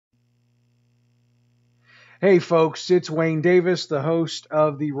Hey, folks, it's Wayne Davis, the host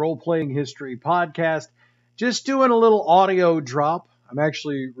of the Role Playing History podcast. Just doing a little audio drop. I'm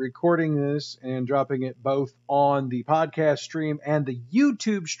actually recording this and dropping it both on the podcast stream and the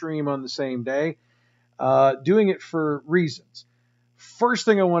YouTube stream on the same day, doing it for reasons. First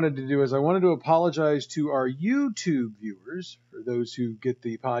thing I wanted to do is I wanted to apologize to our YouTube viewers, for those who get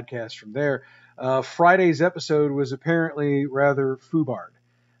the podcast from there. Friday's episode was apparently rather foobarred.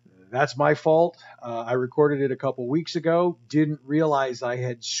 That's my fault. I recorded it a couple weeks ago. Didn't realize I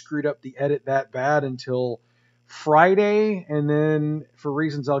had screwed up the edit that bad until Friday. And then, for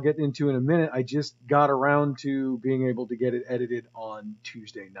reasons I'll get into in a minute, I just got around to being able to get it edited on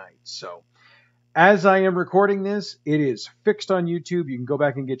Tuesday night. So, as I am recording this, it is fixed on YouTube. You can go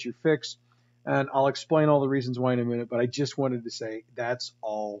back and get your fix. And I'll explain all the reasons why in a minute. But I just wanted to say that's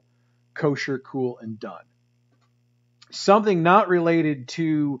all kosher, cool, and done. Something not related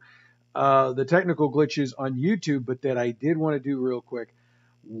to the technical glitches on YouTube, but that I did want to do real quick.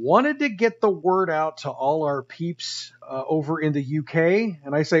 Wanted to get the word out to all our peeps over in the UK,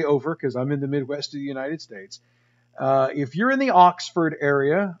 and I say over because I'm in the Midwest of the United States. If you're in the Oxford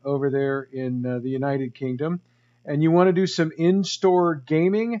area over there in the United Kingdom, and you want to do some in-store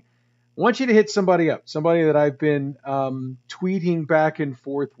gaming, I want you to hit somebody up, somebody that I've been tweeting back and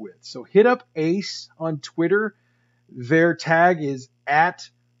forth with. So hit up Ace on Twitter. Their tag is at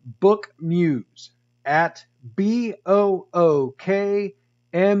Bookmews, at BOOKMEWS.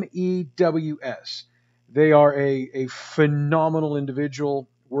 They are a phenomenal individual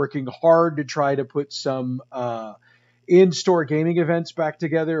working hard to try to put some in-store gaming events back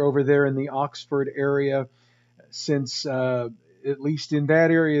together over there in the Oxford area, since at least in that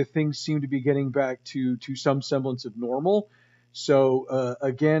area things seem to be getting back to some semblance of normal. So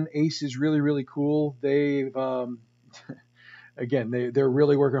again, Ace is really, really cool. They've again, they're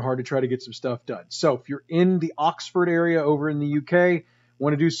really working hard to try to get some stuff done. So if you're in the Oxford area over in the UK,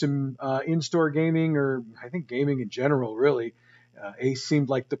 want to do some in-store gaming, or I think gaming in general, really, Ace seemed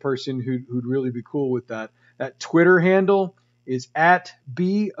like the person who'd really be cool with that. That Twitter handle is at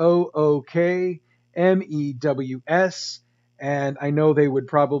BOOKMEWS, and I know they would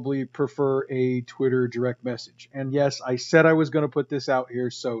probably prefer a Twitter direct message. And yes, I said I was going to put this out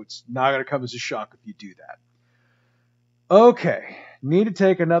here, so it's not going to come as a shock if you do that. Okay, need to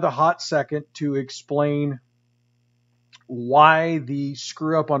take another hot second to explain why the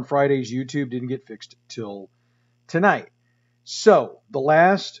screw up on Friday's YouTube didn't get fixed till tonight. So, the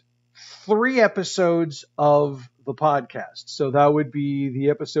last 3 episodes of the podcast. So that would be the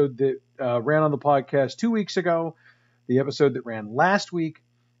episode that ran on the podcast 2 weeks ago, the episode that ran last week,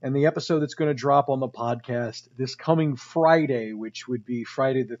 and the episode that's going to drop on the podcast this coming Friday, which would be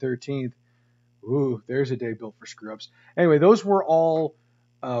Friday the 13th. Ooh, there's a day built for screw-ups. Anyway, those were all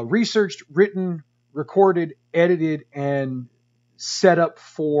researched, written, recorded, edited, and set up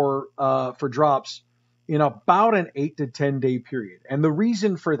for drops in about an 8 to 10 day period. And the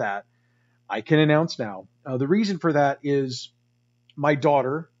reason for that, I can announce now, the reason for that is my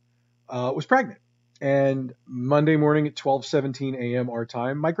daughter was pregnant. And Monday morning at 12:17 a.m. our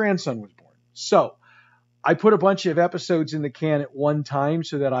time, my grandson was born. So I put a bunch of episodes in the can at one time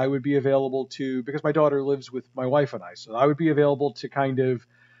so that I would be available to, because my daughter lives with my wife and I, so I would be available to kind of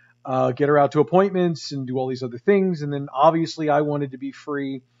get her out to appointments and do all these other things. And then obviously I wanted to be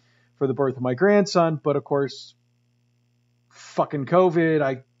free for the birth of my grandson, but of course, fucking COVID,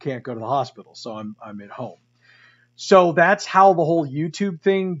 I can't go to the hospital, so I'm at home. So that's how the whole YouTube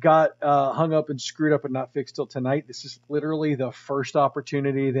thing got hung up and screwed up and not fixed till tonight. This is literally the first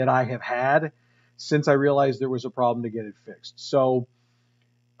opportunity that I have had since I realized there was a problem to get it fixed. So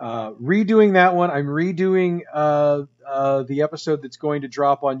redoing that one, I'm redoing the episode that's going to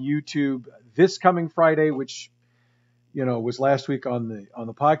drop on YouTube this coming Friday, which was last week on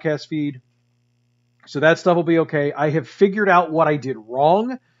the podcast feed. So that stuff will be okay. I have figured out what I did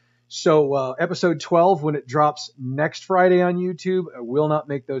wrong. So episode 12, when it drops next Friday on YouTube, I will not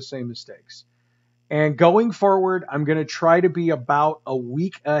make those same mistakes. And going forward, I'm going to try to be about a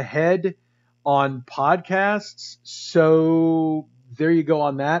week ahead on podcasts. So there you go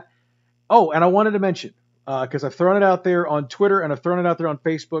on that. Oh, and I wanted to mention, because I've thrown it out there on Twitter and I've thrown it out there on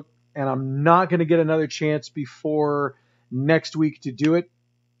Facebook, and I'm not going to get another chance before next week to do it.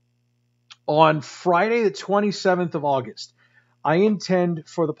 On Friday, the 27th of August, I intend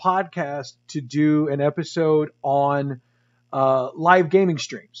for the podcast to do an episode on live gaming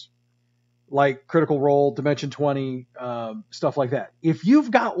streams, like Critical Role, Dimension 20, stuff like that. If you've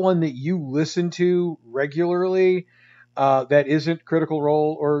got one that you listen to regularly that isn't Critical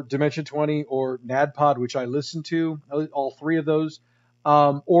Role or Dimension 20 or NADPOD, which I listen to, all 3 of those,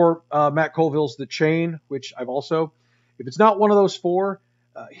 or Matt Colville's The Chain, which I've also. If it's not one of those four,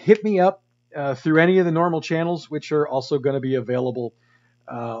 hit me up through any of the normal channels, which are also going to be available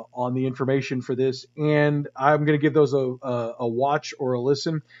on the information for this. And I'm going to give those a watch or a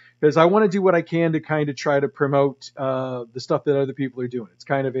listen because I want to do what I can to kind of try to promote the stuff that other people are doing. It's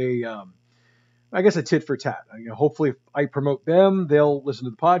kind of I guess a tit for tat. Hopefully, if I promote them, they'll listen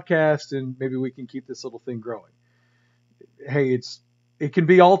to the podcast, and maybe we can keep this little thing growing. Hey, it can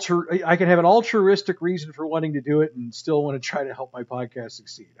be I can have an altruistic reason for wanting to do it, and still want to try to help my podcast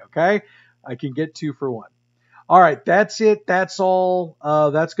succeed. Okay, I can get 2 for 1. All right, that's it. That's all.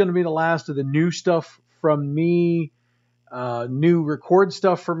 That's going to be the last of the new stuff from me, new record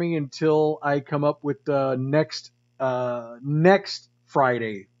stuff for me until I come up with the next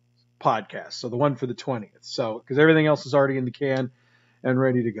Friday podcast. So the one for the 20th. So, because everything else is already in the can and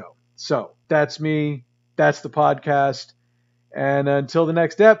ready to go. So that's me. That's the podcast. And until the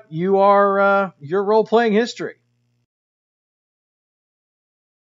next step, you're role playing history.